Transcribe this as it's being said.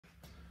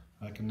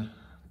I can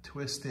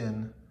twist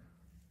in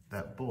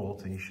that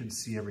bolt and you should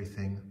see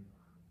everything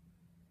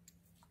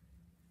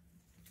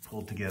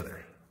pulled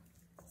together.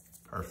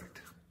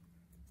 Perfect.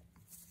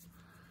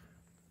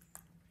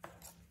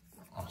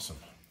 Awesome.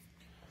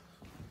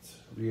 Let's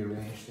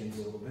rearrange things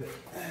a little bit.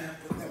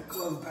 Put that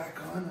glove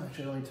back on, which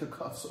I only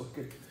took off so I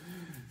could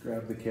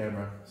grab the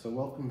camera. So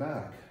welcome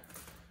back.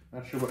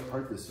 Not sure what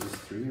part this is,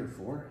 3 or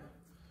 4.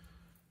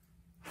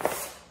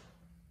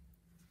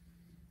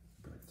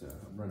 But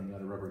I'm running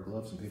out of rubber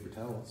gloves and paper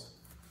towels.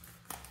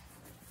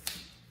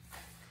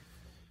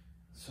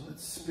 So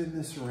let's spin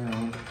this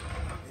around,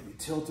 maybe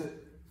tilt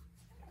it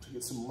to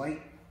get some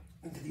light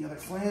into the other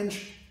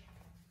flange.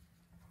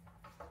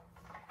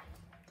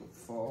 Don't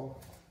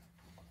fall.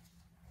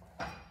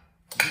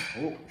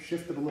 Oh,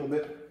 shifted a little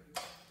bit.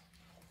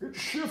 It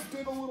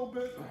shifted a little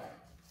bit.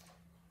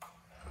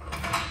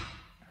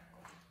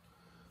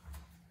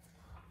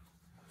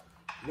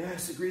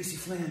 Yes, a greasy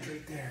flange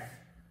right there.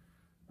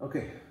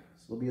 Okay,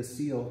 so there'll be a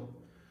seal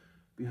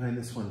behind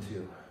this one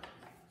too.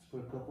 Let's put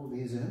a couple of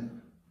these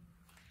in.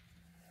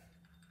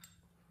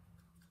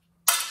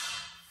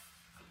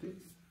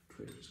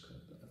 Just cut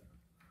that.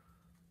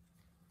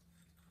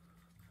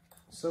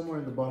 Somewhere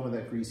in the bottom of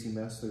that greasy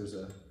mess, there's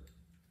a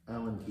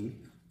Allen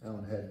key,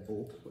 Allen head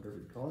bolt, whatever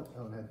you call it,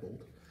 Allen head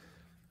bolt.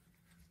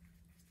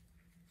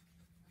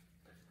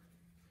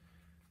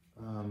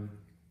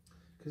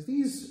 Because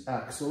these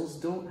axles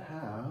don't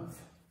have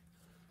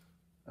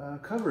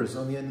covers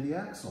on the end of the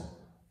axle.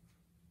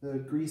 The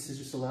grease is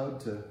just allowed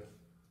to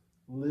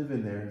live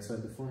in there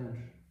inside the flange.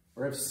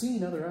 Or I've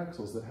seen other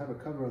axles that have a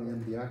cover on the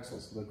end of the axle,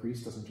 so the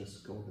grease doesn't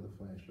just go into the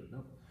flange, but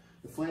no.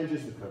 The flange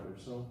is the cover,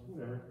 so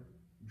whatever.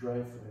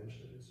 Dry flange,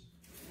 that is.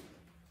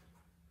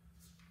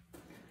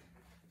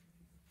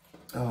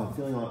 Oh, I'm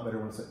feeling a lot better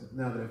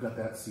now that I've got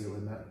that seal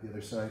in the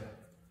other side.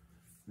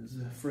 This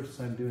is the first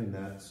time doing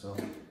that, so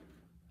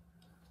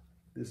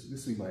this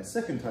will be my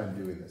second time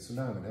doing this, so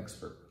now I'm an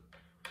expert.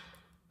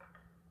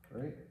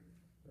 Right?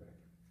 Right.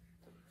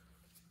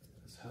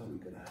 That's how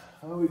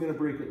are we gonna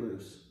break it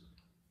loose?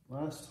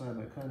 Last time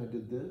I kind of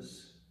did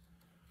this,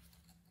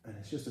 and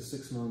it's just a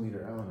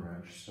 6mm Allen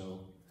wrench,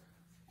 so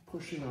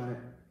pushing on it,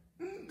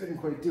 didn't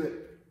quite do it.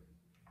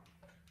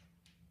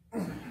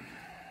 Let's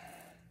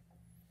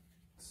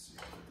see,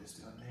 I'll put this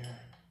down there,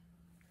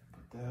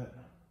 put that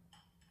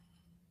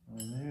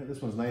on there.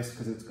 This one's nice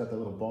because it's got that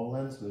little ball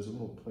end, so there's a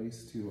little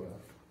place to,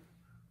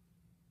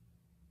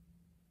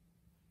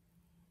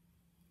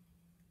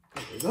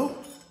 there we go.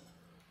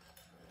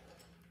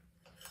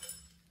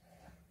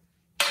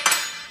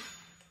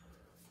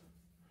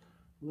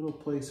 Little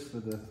place for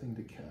the thing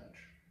to catch.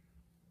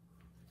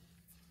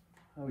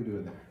 How are we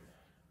doing there?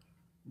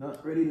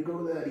 Not ready to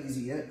go that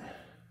easy yet.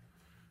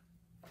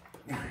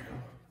 There we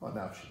go. Oh,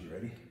 now it should be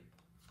ready.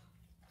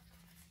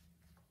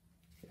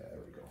 Yeah, there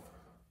we go.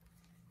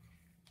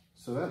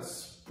 So that's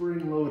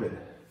spring loaded.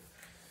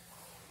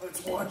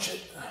 Let's watch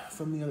it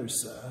from the other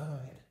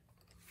side.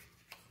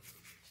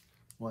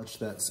 Watch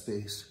that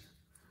space.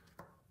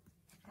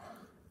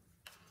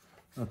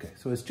 Okay,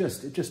 so it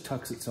just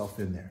tucks itself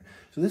in there.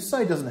 So this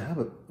side doesn't have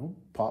a, oh,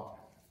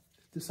 pop.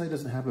 This side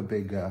doesn't have a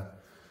big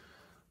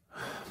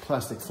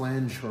plastic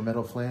flange or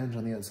metal flange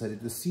on the outside.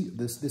 This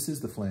is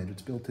the flange.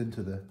 It's built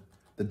into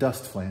the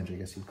dust flange, I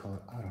guess you'd call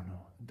it. I don't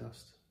know,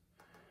 dust,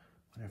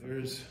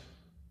 whatever.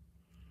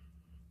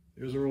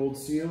 There's our old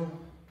seal.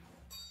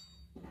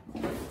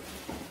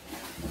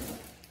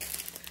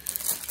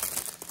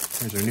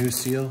 There's our new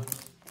seal.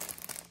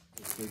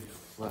 This big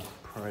flat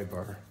pry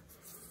bar.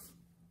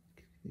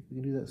 Think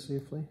we can do that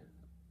safely?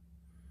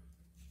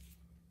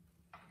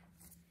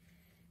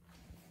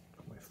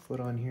 Put my foot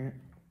on here.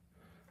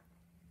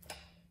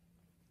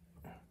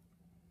 I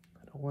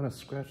don't want to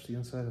scratch the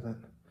inside of that.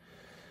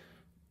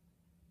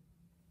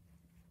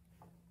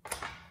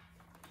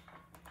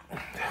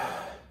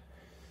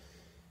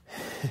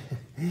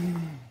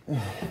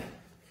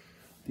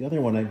 The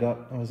other one I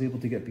was able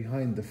to get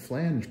behind the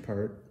flange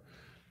part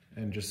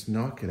and just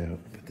knock it out,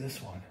 but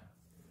this one,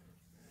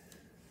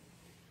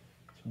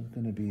 it's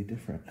going to be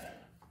different.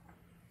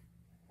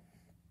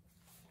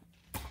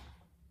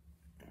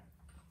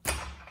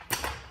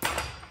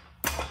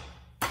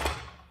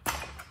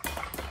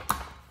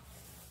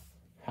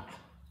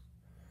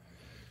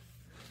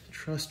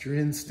 Trust your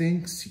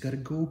instincts, you gotta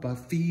go by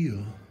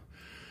feel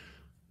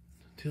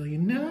until you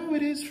know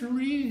it is for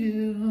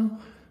real.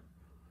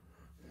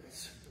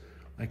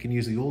 I can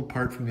use the old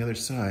part from the other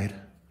side.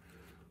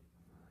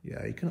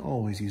 Yeah, you can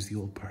always use the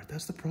old part.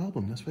 That's the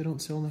problem. That's why I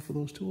don't sell enough of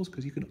those tools,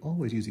 because you can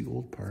always use the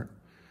old part.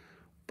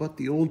 But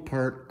the old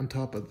part on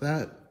top of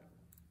that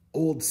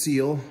old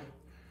seal,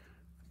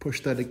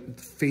 push that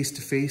face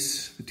to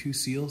face, the two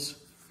seals,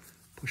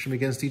 push them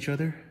against each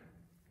other.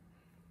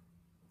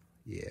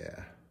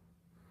 Yeah,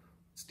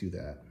 let's do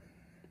that.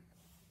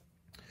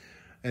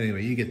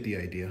 Anyway, you get the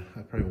idea.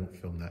 I probably won't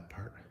film that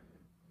part.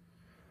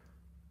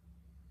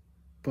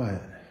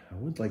 But I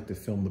would like to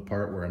film the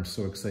part where I'm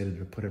so excited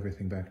to put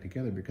everything back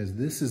together, because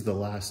this is the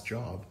last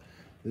job.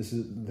 This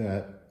is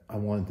that I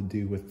wanted to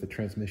do with the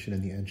transmission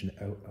and the engine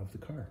out of the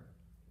car.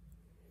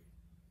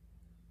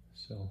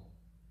 So,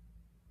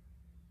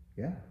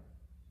 yeah,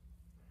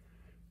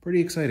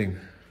 pretty exciting.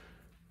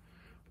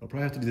 I'll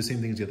probably have to do the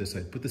same thing as the other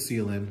side. Put the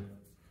seal in,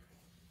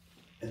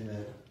 and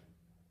then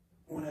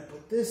when I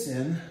put this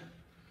in,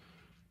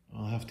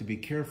 I'll have to be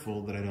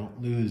careful that I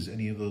don't lose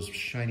any of those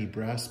shiny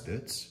brass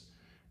bits,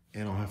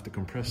 and I'll have to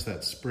compress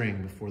that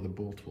spring before the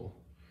bolt will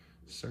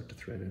start to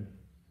thread in.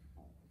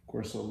 Of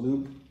course, I'll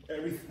lube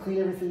everything,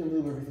 clean everything and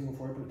lube everything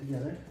before I put it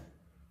together.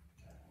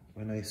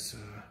 My nice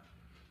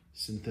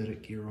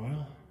synthetic gear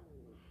oil.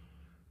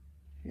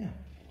 Yeah.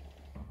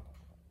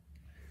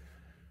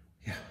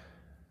 Yeah,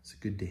 it's a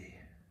good day.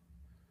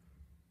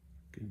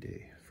 Good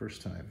day,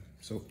 first time.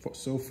 So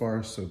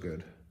far, so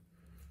good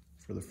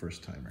for the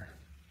first timer.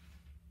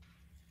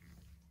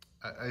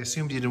 I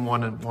assumed you didn't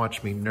want to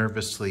watch me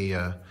nervously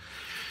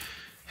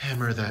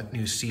hammer that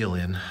new seal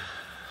in,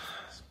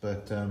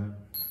 but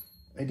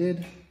I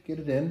did get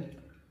it in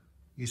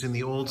using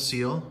the old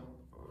seal,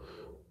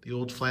 the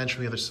old flange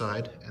from the other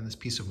side, and this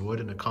piece of wood,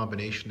 and a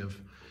combination of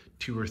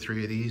 2 or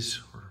 3 of these,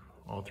 or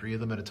all 3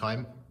 of them at a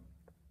time.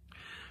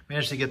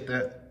 Managed to get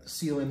that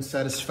seal in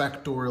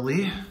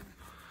satisfactorily,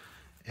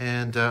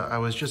 and I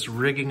was just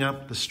rigging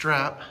up the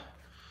strap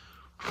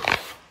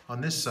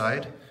on this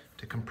side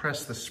to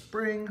compress the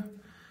spring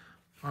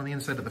on the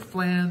inside of the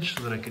flange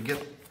so that I could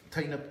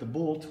tighten up the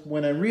bolt,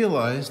 when I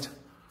realized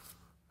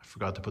I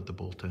forgot to put the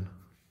bolt in.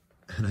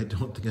 And I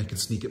don't think I can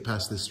sneak it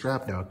past this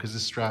strap now, because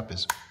this strap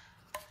is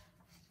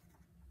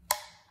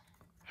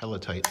hella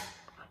tight.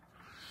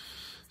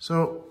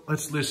 So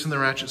let's loosen the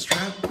ratchet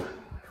strap,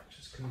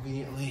 just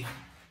conveniently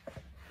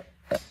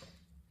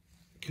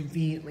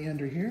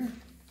under here.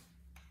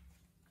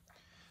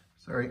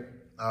 Sorry.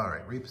 All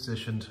right,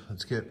 repositioned.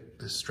 Let's get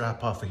this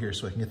strap off of here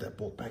so I can get that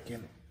bolt back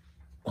in.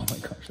 Oh my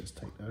gosh, that's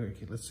tight.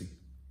 Okay, let's see.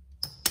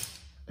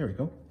 There we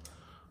go.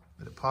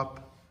 Let it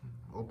pop.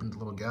 Opened a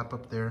little gap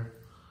up there.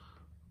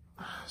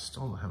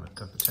 Still haven't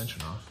got the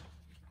tension off.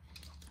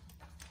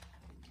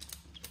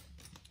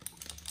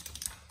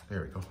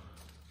 There we go.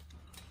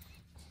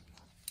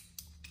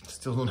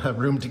 Still don't have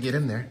room to get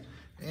in there.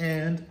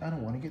 And I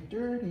don't want to get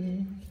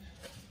dirty.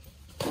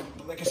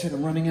 But like I said,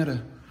 I'm running out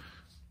of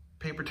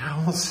paper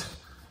towels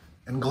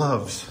and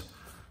gloves.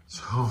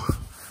 So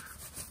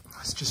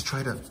let's just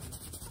try to,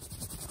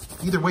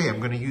 either way, I'm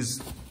going to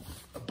use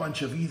a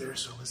bunch of either.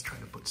 So let's try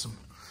to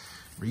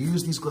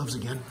reuse these gloves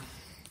again.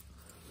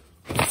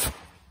 Turn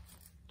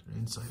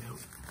inside out.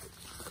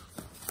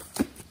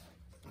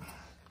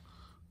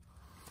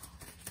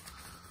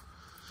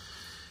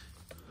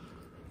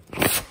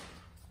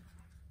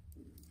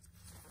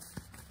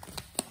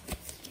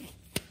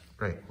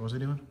 Right, what was I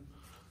doing?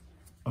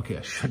 Okay,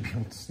 I should be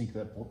able to sneak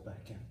that bolt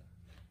back in.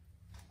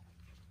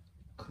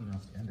 Clean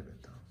off the end of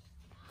it though.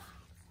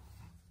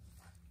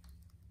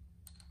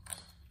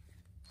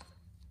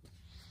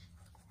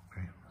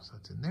 Okay, so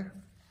that's in there.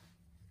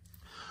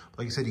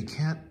 Like I said, you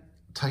can't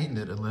tighten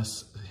it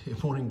unless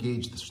it won't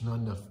engage. There's not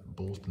enough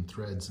bolt and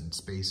threads and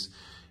space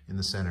in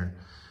the center.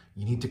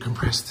 You need to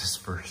compress this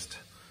first.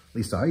 At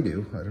least I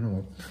do. I don't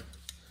know.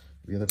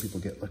 Maybe other people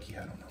get lucky.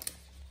 I don't know.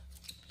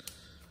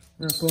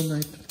 We're up all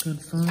night. It's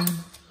good fun.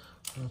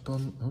 We're up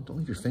all, oh, don't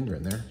leave your finger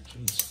in there.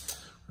 Jeez.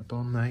 We're up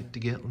all night to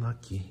get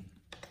lucky.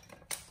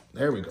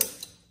 There we go.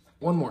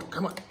 One more.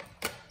 Come on.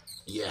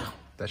 Yeah,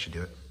 that should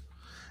do it.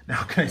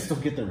 Now, can I still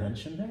get the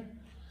wrench in there?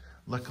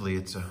 Luckily,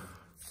 it's a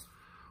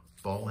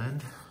ball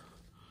end,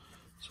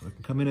 so I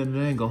can come in at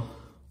an angle,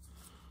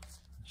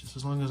 just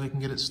as long as I can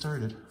get it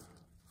started.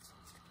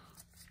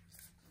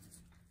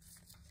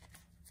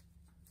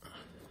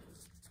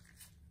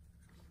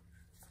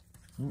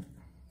 Oh,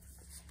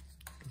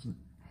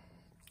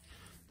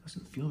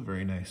 doesn't feel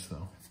very nice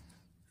though.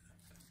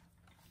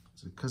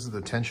 Is it because of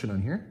the tension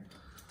on here?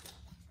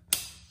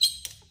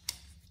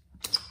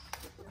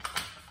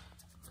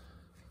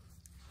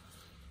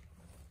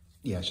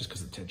 Yeah, it's just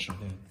because of the tension on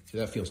there. See,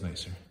 that feels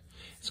nicer.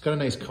 It's got a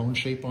nice cone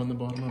shape on the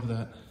bottom of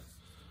that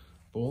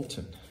bolt,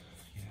 and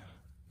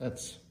yeah,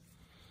 it's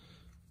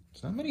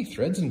not many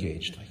threads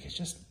engaged. Like, it's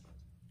just,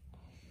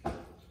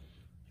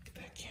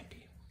 that can't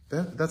be.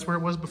 That's where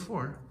it was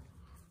before.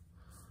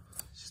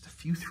 It's just a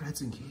few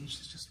threads engaged.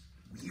 It's just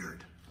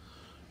weird.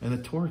 And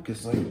the torque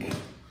is like,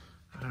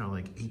 I don't know,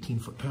 like 18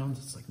 foot-pounds.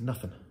 It's like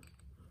nothing.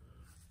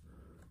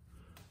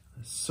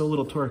 There's so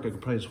little torque, I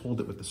could probably just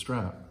hold it with the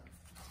strap.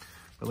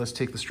 But let's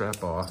take the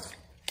strap off.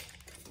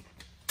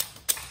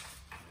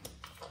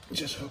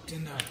 Just hooked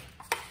in a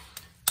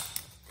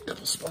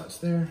couple spots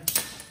there.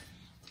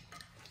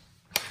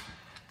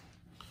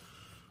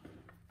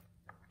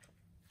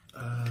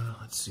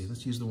 Let's see,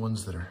 let's use the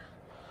ones that are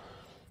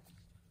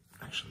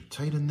actually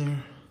tight in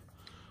there.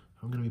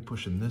 I'm gonna be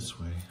pushing this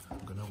way. I'm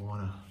gonna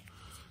wanna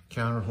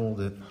counter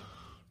hold it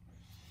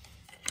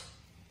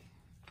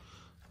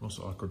most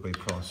awkward way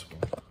possible.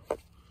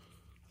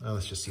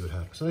 Let's just see what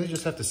happens. So I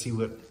just have to see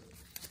which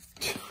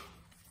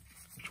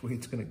way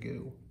it's gonna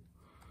go.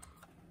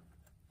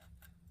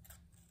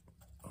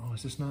 Oh,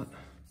 is this not?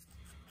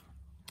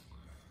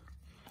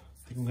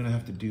 think I'm gonna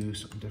have to do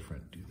something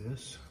different. Do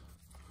this.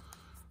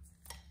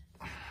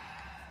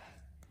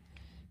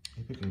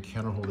 Maybe I can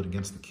counterhold it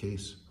against the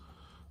case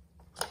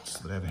so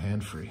that I have a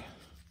hand free.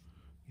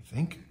 You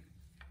think?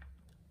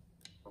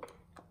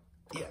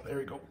 Yeah, there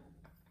we go.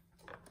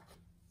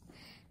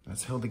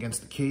 That's held against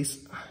the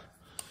case.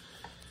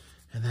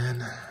 And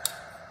then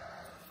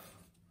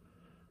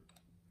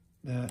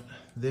that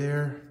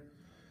there.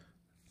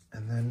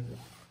 And then,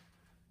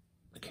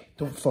 okay,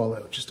 don't fall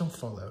out. Just don't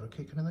fall out,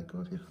 okay? Can I let go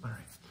of you? All right.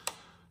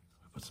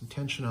 Put some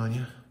tension on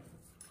you.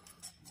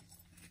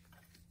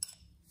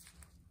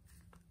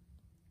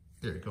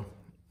 There you go.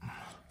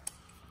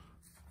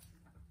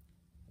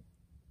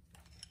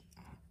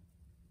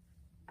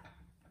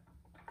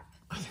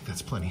 I think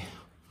that's plenty.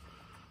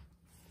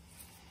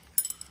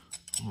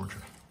 One more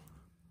try.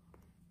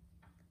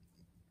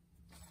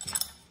 Yeah.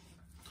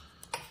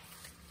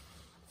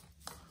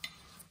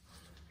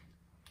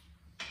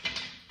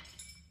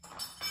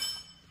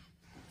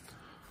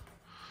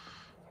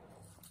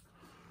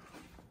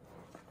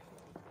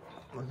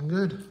 Looking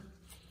good.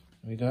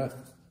 We got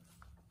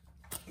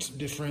some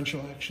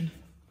differential action.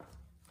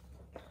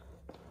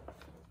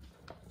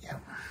 Yeah.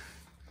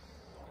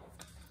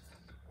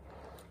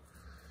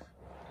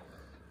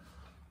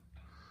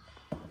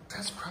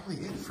 That's probably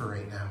it for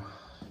right now.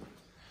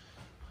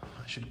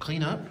 I should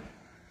clean up,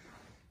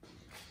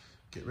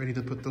 get ready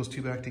to put those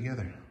two back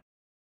together.